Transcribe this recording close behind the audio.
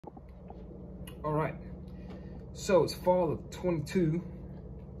All right, so it's fall of 22,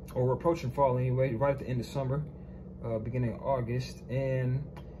 or we're approaching fall anyway, right at the end of summer, beginning of August, and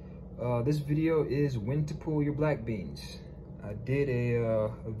this video is when to pull your black beans. I did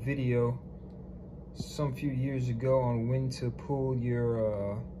a video some few years ago on when to pull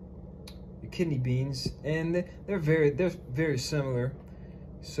your kidney beans, and they're very similar.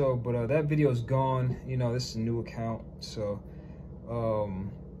 So, but that video is gone. You know, this is a new account, so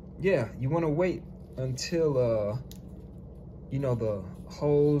yeah, you want to wait until you know, the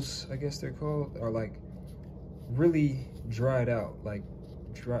holes, I guess they're called, are like really dried out, like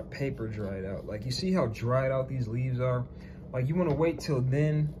paper dried out. Like, you see how dried out these leaves are? Like, you want to wait till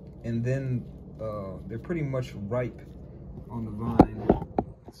then, and then they're pretty much ripe on the vine.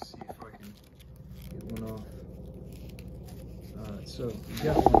 Let's see if I can get one off. All right, so we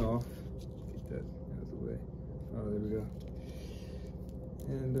got one off. Get that out of the way. Oh, there we go.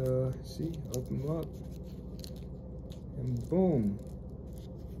 And see, open them up, and boom,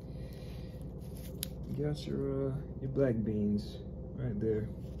 you got your black beans right there.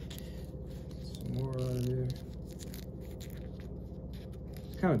 Some more out of there.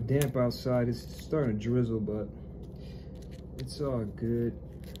 It's kind of damp outside. It's starting to drizzle, but it's all good.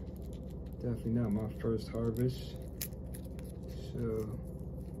 Definitely not my first harvest, so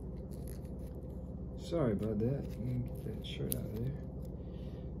sorry about that. Let me get that shirt out of there.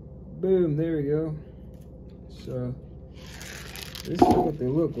 Boom, there we go. So this is what they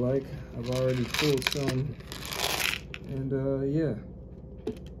look like. I've already pulled some, and yeah,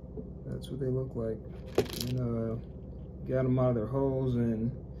 that's what they look like. And got them out of their holes,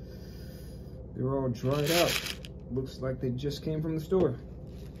 and they're all dried out. Looks like they just came from the store.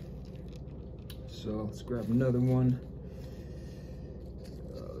 So let's grab another one.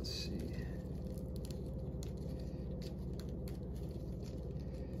 Let's see.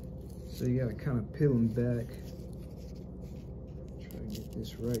 So you gotta kind of peel them back. Try to get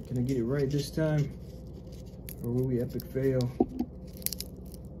this right. Can I get it right this time? Or will we epic fail?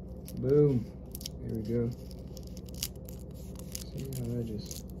 Boom. There we go. See how that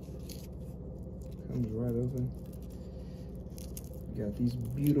just comes right open. Got these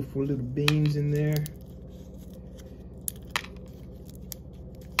beautiful little beans in there.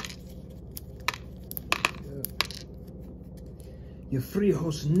 Your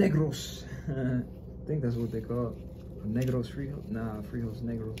frijos negros. I think that's what they call it. Negros frijos? Nah, frijos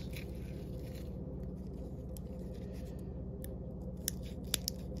negros.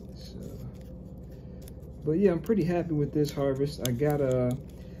 So, but yeah, I'm pretty happy with this harvest. I got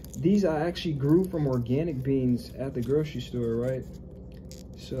these I actually grew from organic beans at the grocery store, right?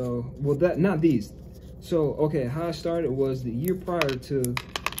 So, well, not these. So, okay, how I started was the year prior to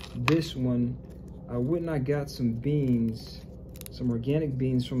this one, I went and I got some beans, some organic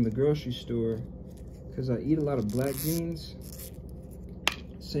beans from the grocery store, because I eat a lot of black beans,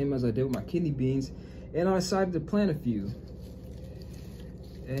 same as I did with my kidney beans, and I decided to plant a few.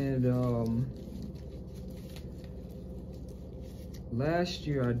 And last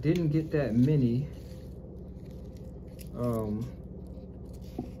year I didn't get that many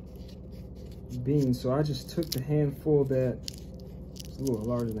beans, so I just took the handful that, it's a little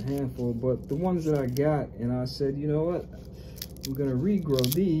larger than a handful, but the ones that I got, and I said, you know what, I'm gonna regrow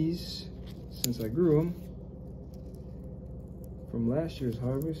these since I grew them from last year's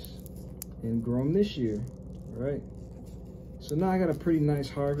harvest and grow them this year, right? So now I got a pretty nice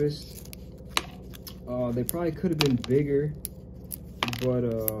harvest. They probably could have been bigger, but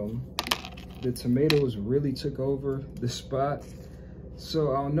the tomatoes really took over the spot.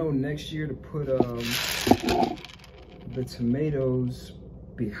 So I'll know next year to put the tomatoes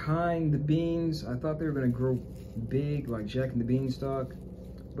behind the beans. I thought they were gonna grow big like Jack and the Beanstalk,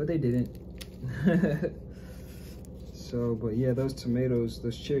 but they didn't. So, but yeah, those tomatoes,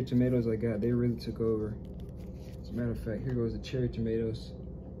 those cherry tomatoes I got, they really took over. As a matter of fact, here goes the cherry tomatoes.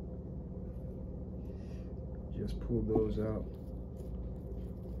 Just pulled those out.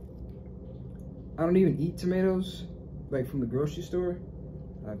 I don't even eat tomatoes like from the grocery store.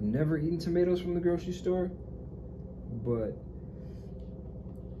 I've never eaten tomatoes from the grocery store, but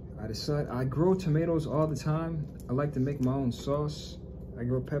I decided I grow tomatoes all the time. I like to make my own sauce. I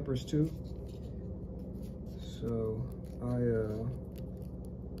grow peppers too. So I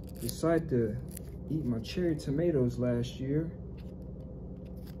decided to eat my cherry tomatoes last year,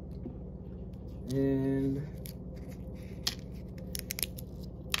 and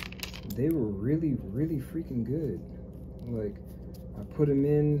they were really freaking good. Like, I put them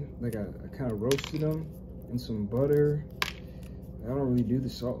in, like I kind of roasted them in some butter. I don't really do the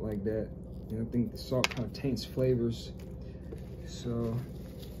salt like that. I think the salt kind of taints flavors. So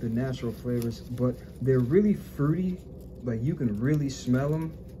the natural flavors, but they're really fruity. Like, you can really smell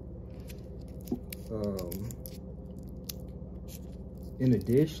them in a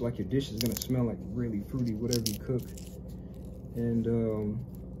dish. Like, your dish is gonna smell like really fruity, whatever you cook. And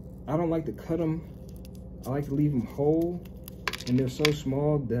I don't like to cut them. I like to leave them whole, and they're so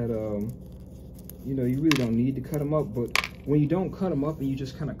small that you know, you really don't need to cut them up. But when you don't cut them up and you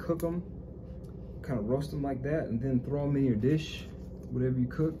just kind of cook them, kind of roast them like that, and then throw them in your dish, whatever you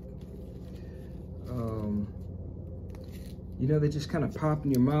cook, you know, they just kind of pop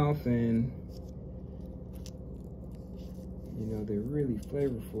in your mouth, and you know, they're really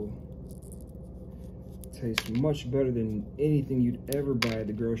flavorful. Tastes much better than anything you'd ever buy at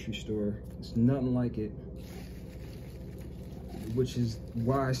the grocery store. It's nothing like it, which is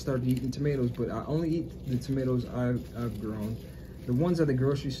why I started eating tomatoes. But I only eat the tomatoes I've grown. The ones at the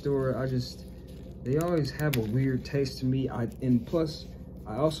grocery store, they always have a weird taste to me. And plus,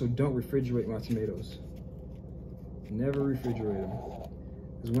 I also don't refrigerate my tomatoes. Never refrigerate them.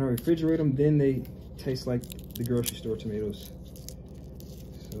 Because when I refrigerate them, then they taste like the grocery store tomatoes.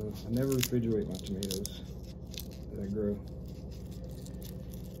 So I never refrigerate my tomatoes that I grow.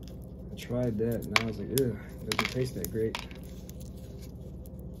 I tried that and I was like, ew, it doesn't taste that great.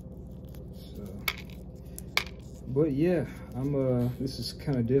 So, but yeah, this is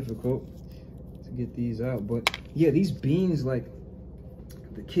kind of difficult to get these out. But yeah, these beans, like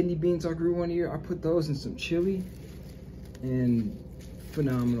the kidney beans I grew one year, I put those in some chili, and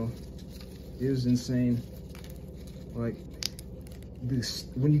phenomenal. It was insane. Like, this,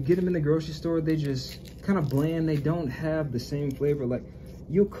 when you get them in the grocery store, they just kind of bland. They don't have the same flavor. Like,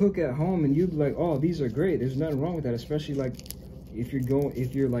 you'll cook at home and you'll be like, oh, these are great. There's nothing wrong with that, especially like if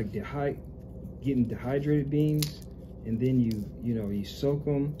you're like getting dehydrated beans, and then you soak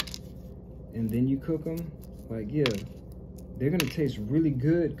them and then you cook them. Like, yeah, they're gonna taste really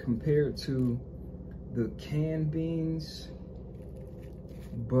good compared to the canned beans.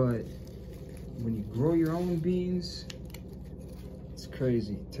 But when you grow your own beans, it's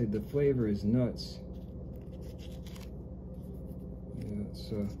crazy. The flavor is nuts. Yeah,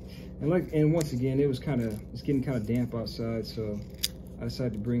 so, and once again, it's getting kind of damp outside, so I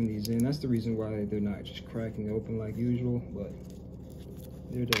decided to bring these in. That's the reason why they're not just cracking open like usual, but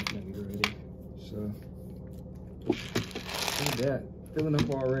they're definitely ready. So, look at that, filling up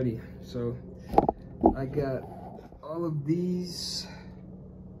already. So, I got all of these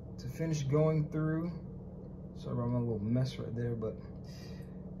to finish going through. Sorry about my little mess right there,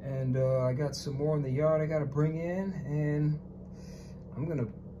 and I got some more in the yard I gotta bring in, and I'm gonna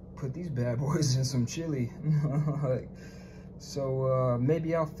put these bad boys in some chili. So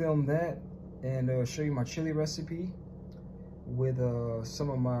maybe I'll film that and show you my chili recipe with some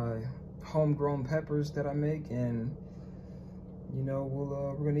of my homegrown peppers that I make, and you know,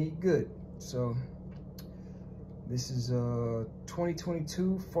 we're gonna eat good. So this is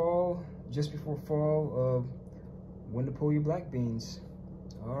 2022 fall, just before fall, of when to pull your black beans.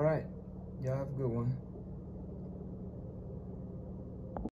 All right, y'all have a good one.